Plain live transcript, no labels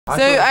So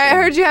I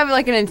heard you have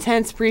like an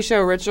intense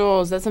pre-show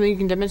ritual. Is that something you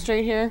can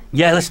demonstrate here?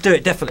 Yeah, let's do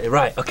it, definitely.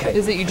 Right, okay.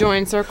 Is it you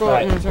join circle?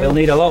 Right, we'll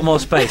need a lot more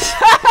space.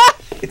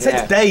 It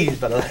takes days,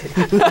 by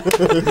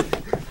the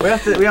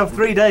way. we have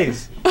 3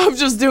 days. I'm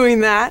just doing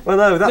that. Well,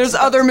 no, there's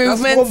other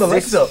movements.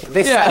 This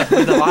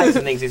with the lights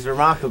and things is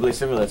remarkably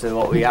similar to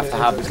what we have to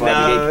have before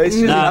the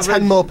gig. It's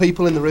 10 more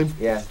people in the room.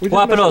 Yeah.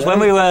 What happened was,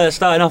 when we were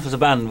starting off as a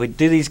band, we'd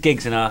do these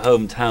gigs in our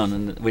hometown,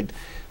 and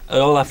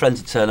all our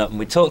friends would turn up, and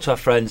we'd talk to our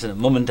friends and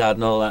mum and dad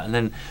and all that, and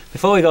then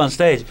before we go on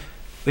stage,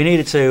 we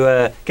needed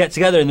to get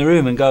together in the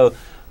room and go,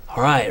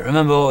 all right,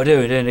 remember what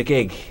we're doing a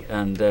gig,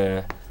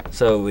 and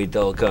so we'd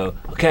all go,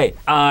 okay,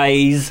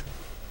 eyes,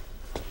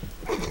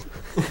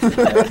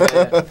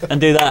 and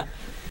do that.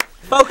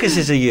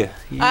 Focuses are you.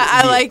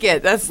 I like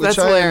it. That's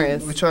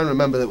hilarious. We try and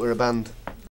remember that we're a band.